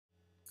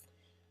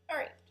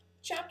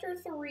Chapter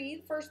 3,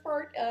 the first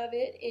part of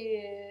it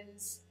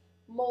is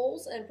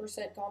moles and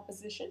percent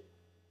composition.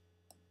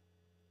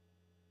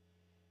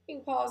 You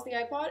can pause the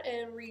iPod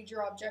and read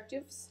your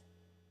objectives.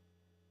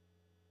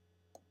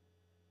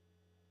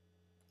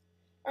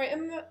 All right,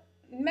 a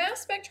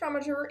mass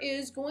spectrometer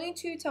is going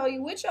to tell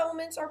you which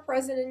elements are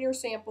present in your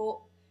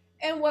sample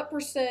and what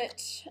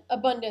percent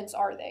abundance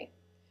are they.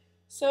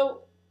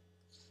 So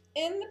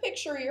in the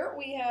picture here,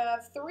 we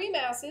have three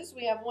masses.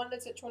 We have one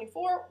that's at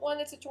 24, one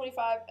that's at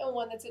 25, and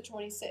one that's at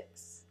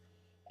 26.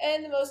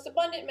 And the most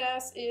abundant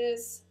mass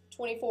is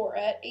 24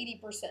 at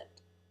 80%.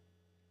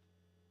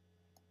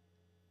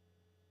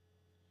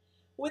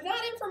 With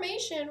that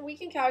information, we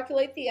can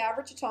calculate the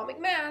average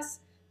atomic mass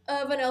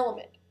of an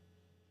element.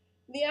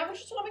 The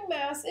average atomic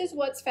mass is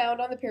what's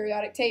found on the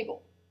periodic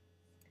table.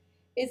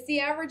 It's the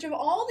average of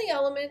all the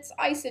elements'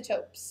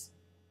 isotopes,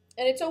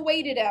 and it's a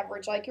weighted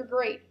average like your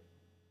grade.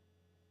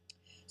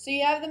 So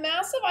you have the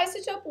mass of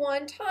isotope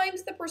 1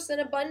 times the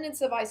percent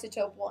abundance of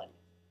isotope 1.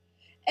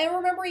 And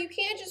remember, you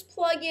can't just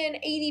plug in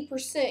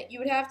 80%. You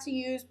would have to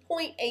use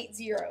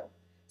 0.80.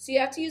 So you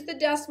have to use the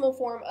decimal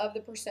form of the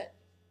percent.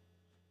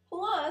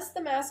 Plus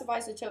the mass of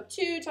isotope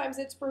 2 times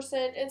its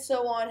percent, and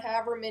so on,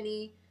 however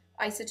many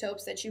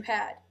isotopes that you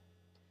had.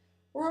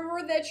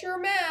 Remember that your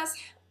mass,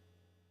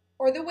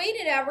 or the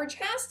weighted average,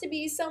 has to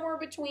be somewhere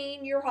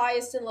between your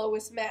highest and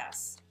lowest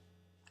mass.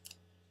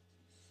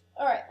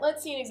 All right,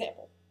 let's see an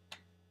example.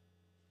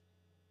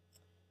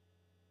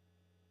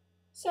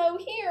 So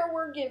here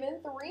we're given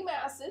three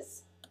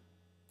masses.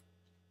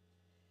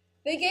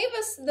 They gave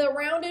us the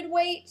rounded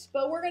weight,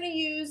 but we're going to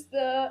use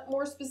the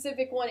more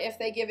specific one if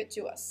they give it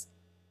to us.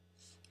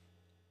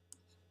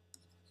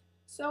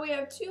 So we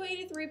have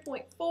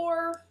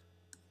 283.4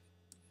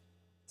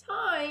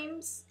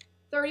 times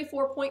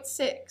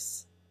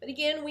 34.6. But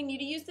again, we need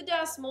to use the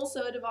decimal,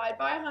 so divide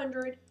by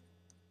 100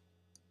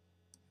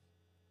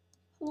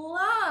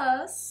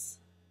 plus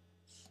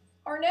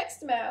our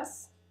next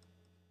mass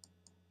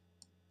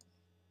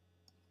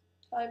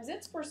times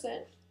its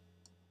percent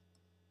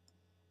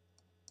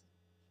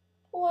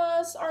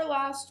plus our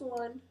last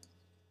one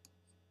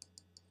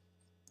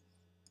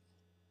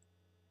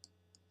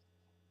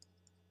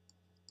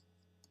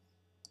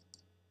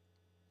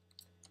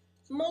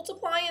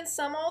multiply and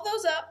sum all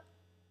those up,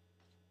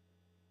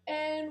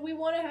 and we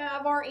want to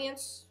have our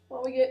answer.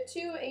 Well, we get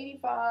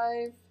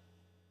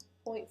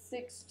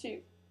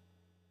 285.62.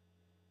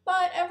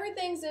 But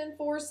everything's in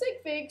 4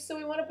 sig figs, so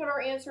we want to put our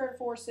answer in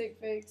 4 sig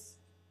figs,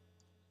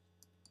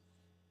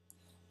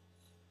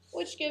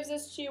 which gives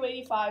us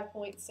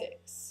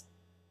 285.6.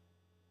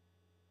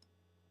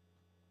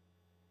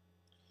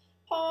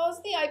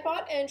 Pause the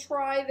iPod and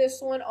try this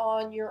one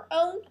on your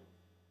own.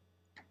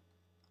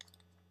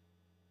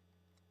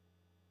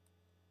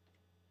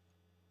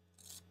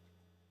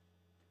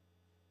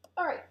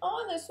 All right,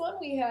 on this one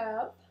we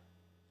have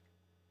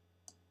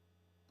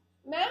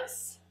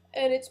mass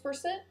and its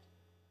percent,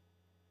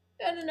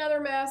 and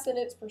another mass and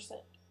its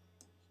percent.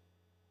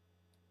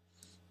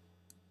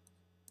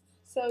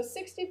 So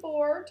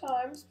 64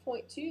 times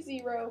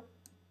 0.20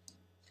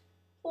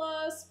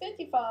 plus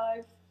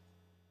 55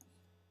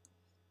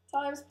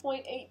 times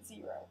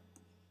 0.80.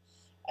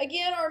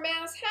 Again, our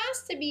mass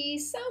has to be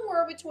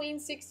somewhere between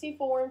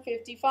 64 and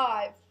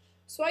 55.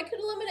 So I could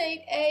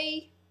eliminate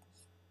A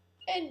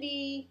and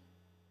B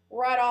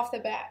right off the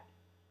bat.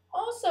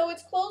 Also,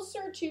 it's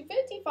closer to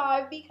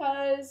 55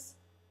 because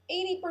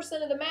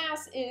 80% of the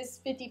mass is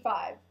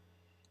 55.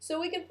 So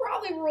we could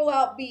probably rule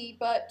out B,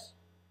 but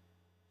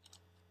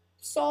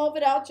solve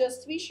it out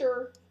just to be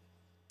sure.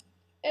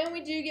 And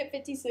we do get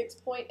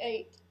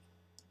 56.8.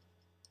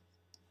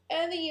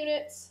 And the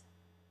units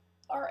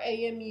are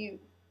AMU,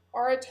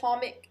 our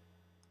atomic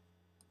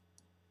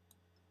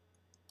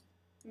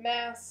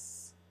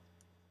mass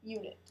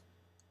unit.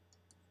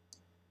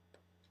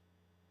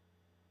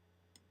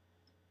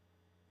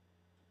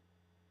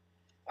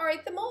 All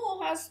right, the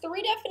mole has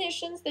three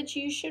definitions that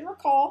you should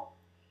recall.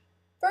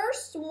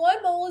 First,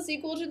 1 mole is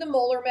equal to the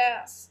molar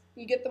mass.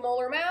 You get the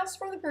molar mass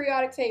from the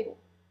periodic table.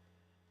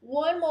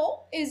 1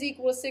 mole is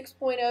equal to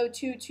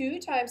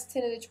 6.022 times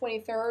 10 to the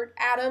 23rd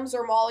atoms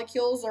or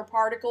molecules or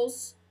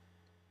particles.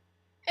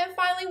 And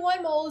finally,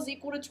 1 mole is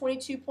equal to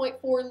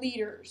 22.4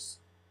 liters.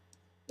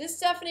 This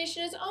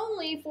definition is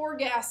only for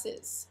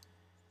gases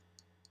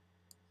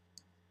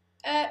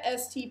at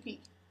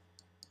STP,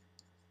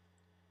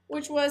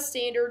 which was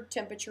standard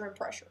temperature and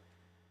pressure.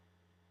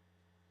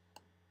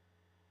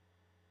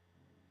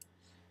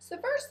 So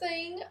the first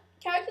thing,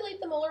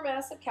 calculate the molar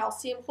mass of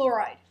calcium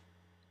chloride.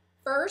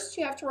 First,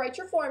 you have to write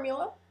your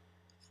formula.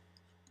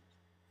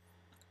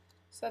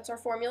 So that's our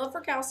formula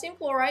for calcium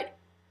chloride.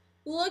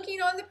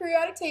 Looking on the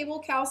periodic table,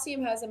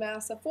 calcium has a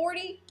mass of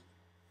 40.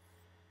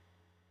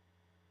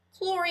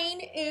 Chlorine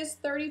is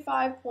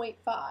 35.5.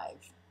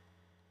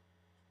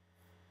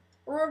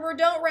 Remember,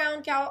 don't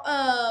round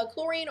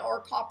chlorine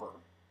or copper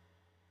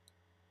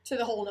to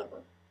the whole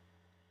number.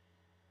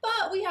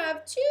 But we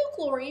have 2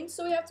 chlorines,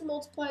 so we have to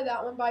multiply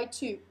that one by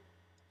 2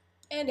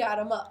 and add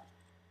them up,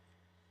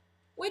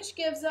 which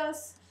gives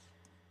us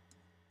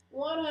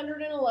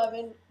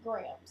 111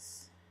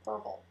 grams per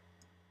mole.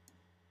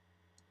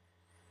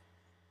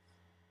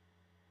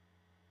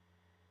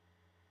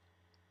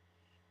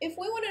 If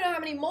we want to know how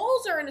many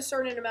moles are in a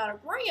certain amount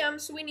of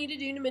grams, we need to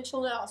do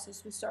dimensional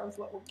analysis. We start with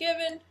what we're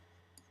given.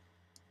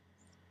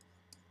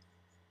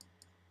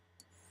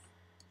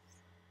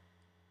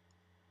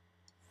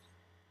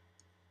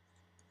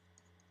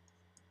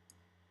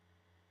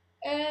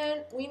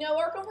 And we know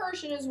our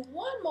conversion is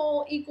 1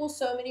 mole equals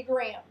so many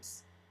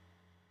grams.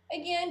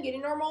 Again,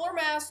 getting our molar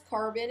mass,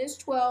 carbon is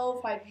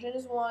 12, hydrogen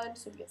is 1,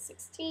 so we get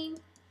 16.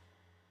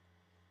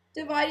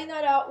 Dividing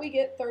that out, we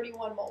get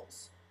 31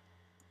 moles.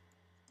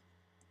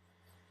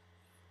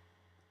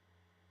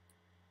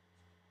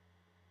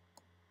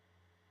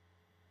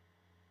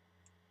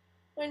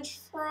 And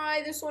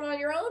try this one on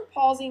your own,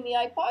 pausing the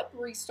iPod,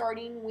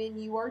 restarting when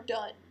you are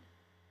done.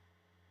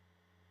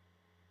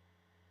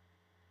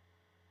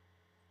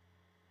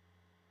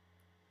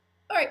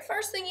 All right,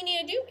 first thing you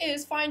need to do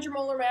is find your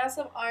molar mass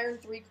of iron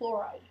 3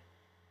 chloride.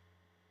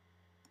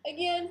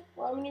 Again,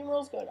 Roman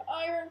numerals go to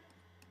iron.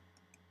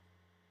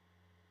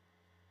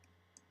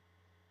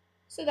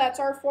 So that's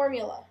our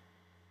formula.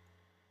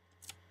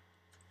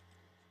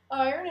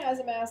 Iron has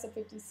a mass of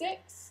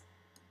 56,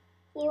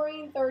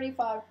 chlorine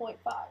 35.5.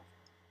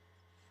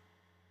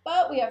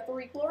 But we have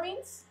 3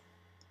 chlorines.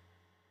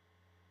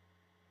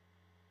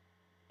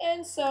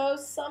 And so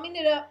summing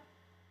it up,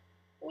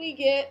 we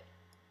get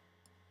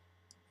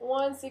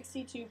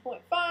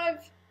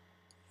 162.5,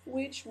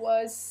 which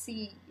was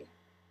C.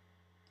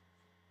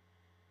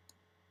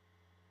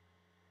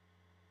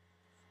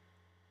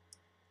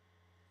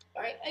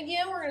 All right,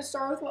 again, we're going to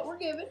start with what we're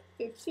given,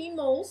 15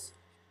 moles.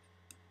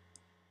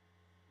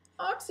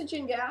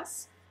 Oxygen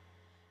gas.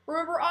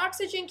 Remember,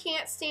 oxygen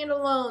can't stand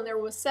alone. There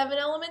was 7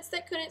 elements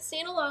that couldn't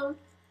stand alone.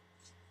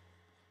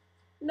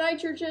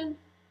 Nitrogen,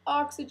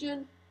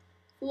 oxygen,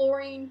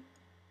 fluorine,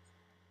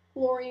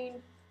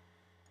 chlorine,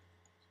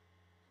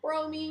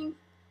 bromine,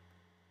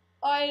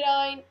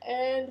 iodine,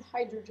 and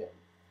hydrogen.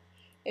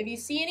 If you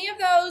see any of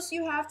those,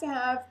 you have to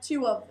have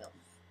 2 of them.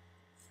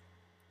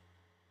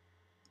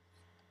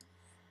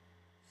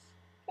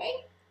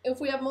 Okay, if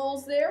we have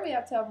moles there, we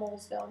have to have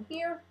moles down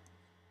here.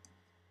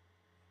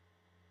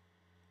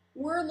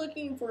 We're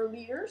looking for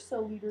liters,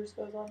 so liters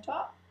goes on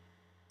top.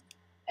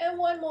 And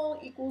 1 mole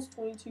equals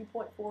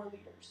 22.4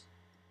 liters.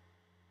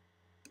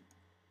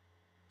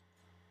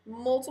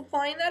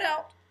 Multiplying that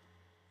out,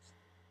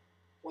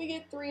 we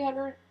get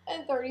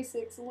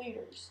 336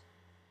 liters.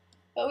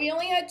 But we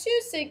only had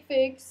 2 sig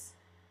figs,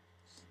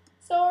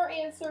 so our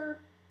answer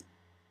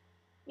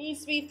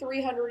needs to be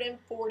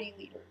 340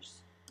 liters.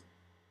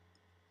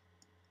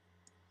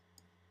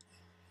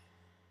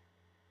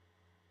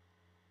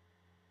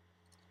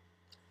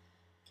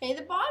 Okay,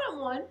 the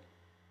bottom one,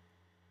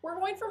 we're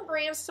going from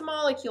grams to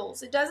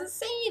molecules. It doesn't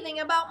say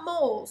anything about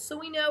moles, so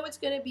we know it's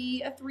going to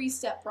be a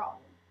 3-step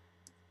problem.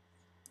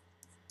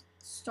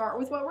 Start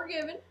with what we're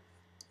given.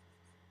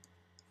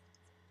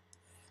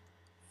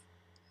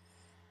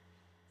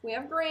 We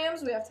have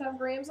grams, we have to have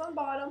grams on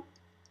bottom.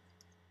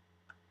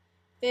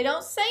 They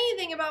don't say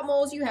anything about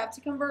moles, you have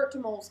to convert to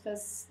moles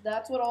because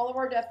that's what all of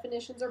our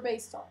definitions are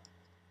based on.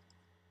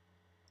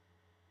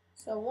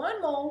 So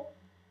 1 mole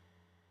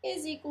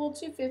is equal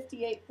to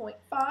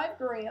 58.5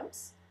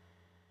 grams.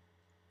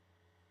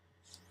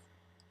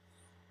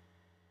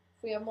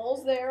 If we have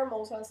moles there,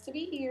 moles has to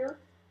be here.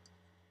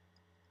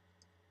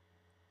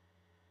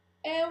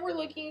 And we're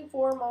looking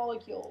for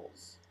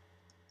molecules.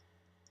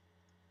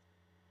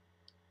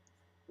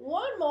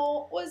 1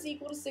 mole was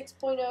equal to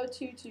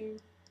 6.022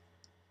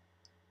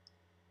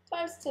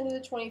 times 10 to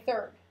the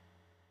 23rd.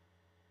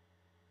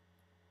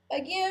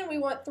 Again, we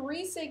want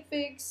 3 sig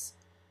figs.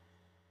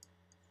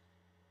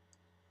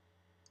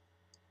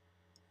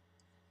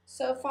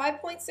 So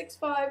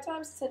 5.65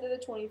 times 10 to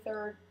the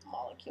 23rd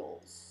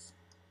molecules.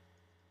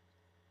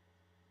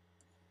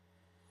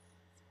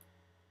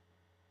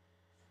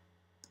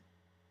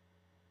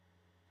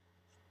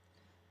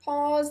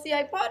 Pause the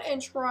iPod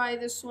and try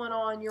this one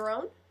on your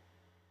own.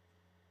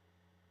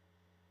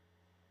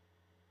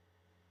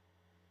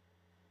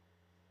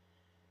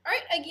 All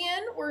right,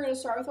 again, we're going to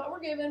start with what we're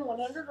given,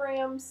 100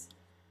 grams.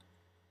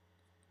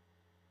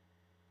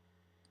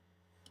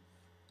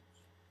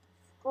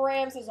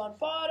 Grams is on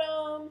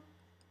bottom.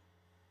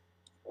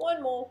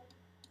 1 mole.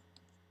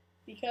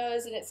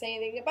 Because it didn't say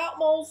anything about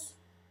moles.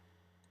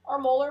 Our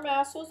molar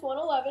mass was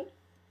 111.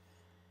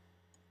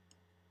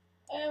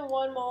 And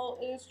 1 mole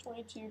is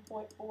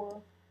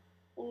 22.4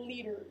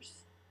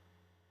 liters.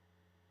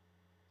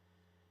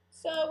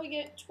 So we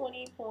get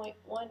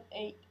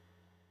 20.18.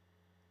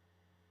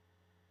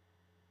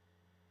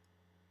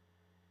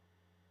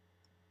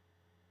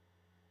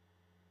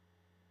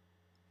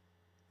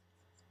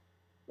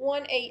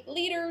 18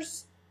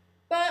 liters,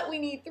 but we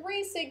need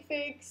 3 sig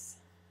figs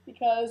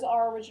because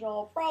our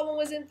original problem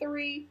was in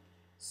 3,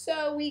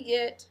 so we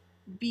get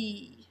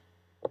B.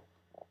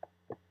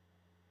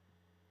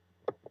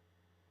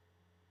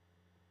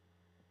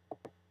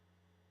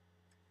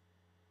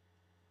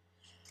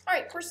 All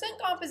right, percent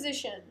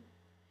composition.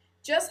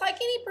 Just like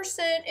any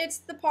percent, it's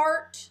the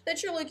part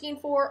that you're looking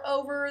for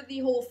over the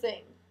whole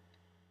thing.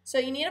 So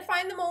you need to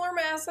find the molar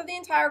mass of the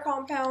entire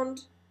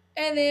compound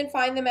and then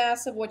find the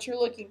mass of what you're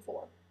looking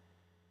for.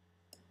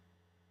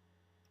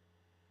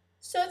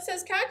 So it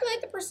says calculate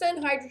the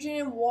percent hydrogen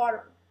in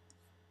water.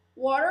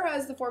 Water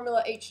has the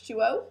formula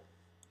H2O.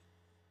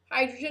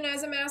 Hydrogen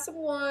has a mass of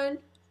 1,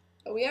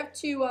 but we have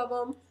 2 of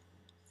them.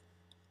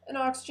 And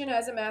oxygen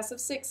has a mass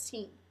of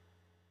 16.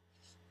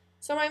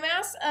 So my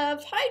mass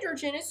of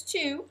hydrogen is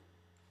 2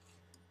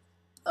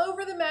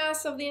 over the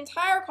mass of the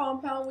entire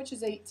compound, which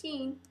is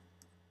 18,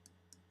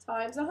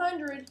 times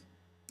 100,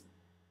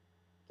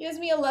 gives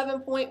me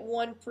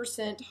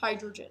 11.1%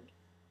 hydrogen.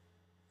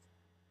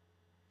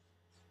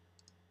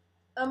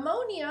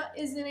 Ammonia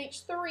is in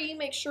H3.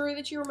 Make sure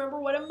that you remember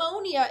what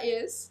ammonia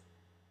is,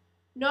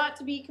 not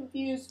to be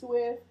confused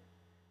with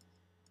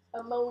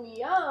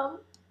ammonium,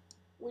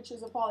 which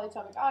is a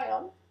polyatomic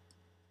ion.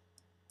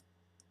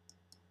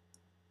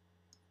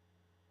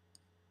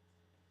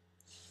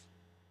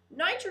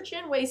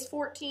 Nitrogen weighs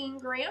 14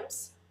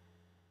 grams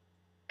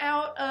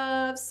out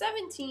of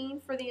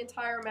 17 for the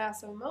entire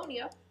mass of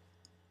ammonia.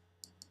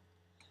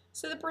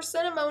 So the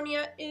percent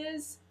ammonia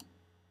is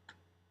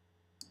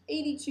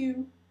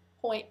 82.4.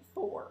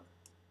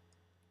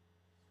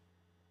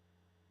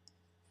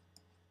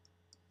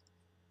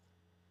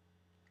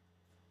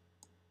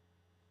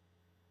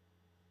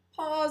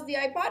 Pause the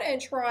iPod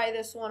and try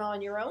this one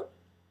on your own.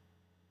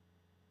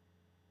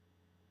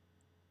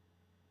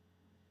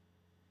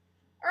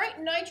 All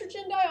right,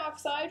 nitrogen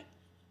dioxide,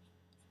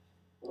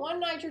 1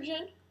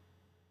 nitrogen,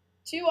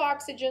 2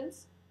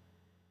 oxygens.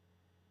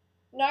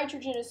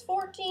 Nitrogen is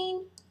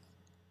 14.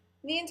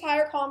 The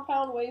entire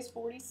compound weighs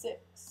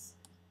 46.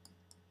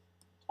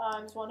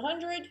 Times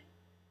 100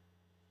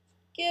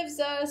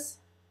 gives us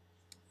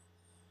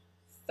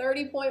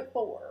 30.4.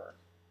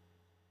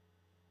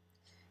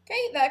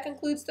 Okay, that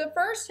concludes the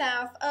first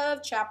half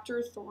of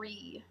Chapter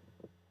 3.